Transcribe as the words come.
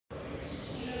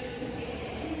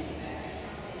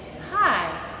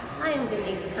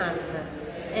Confort,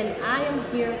 and I am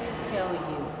here to tell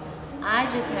you, I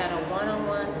just had a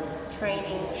one-on-one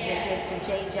training with Mr.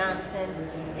 Jay Johnson,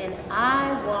 and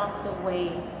I walked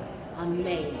away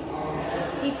amazed.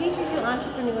 He teaches you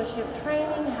entrepreneurship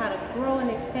training, how to grow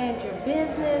and expand your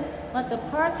business, but the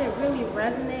part that really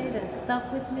resonated and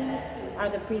stuck with me are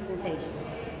the presentations.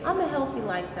 I'm a healthy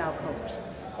lifestyle coach,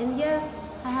 and yes,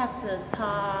 I have to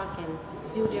talk and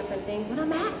do different things, but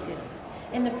I'm active.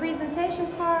 And the presentation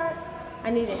part, I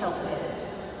needed help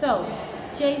with. So,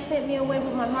 Jay sent me away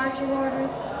with my marching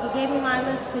orders. He gave me my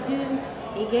list to do.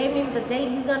 He gave me the date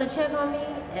he's gonna check on me,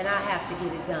 and I have to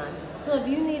get it done. So if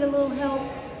you need a little help,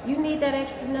 you need that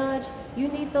extra nudge, you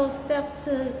need those steps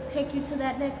to take you to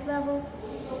that next level,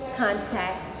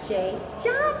 contact Jay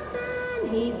Johnson.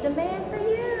 He's the man for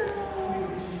you.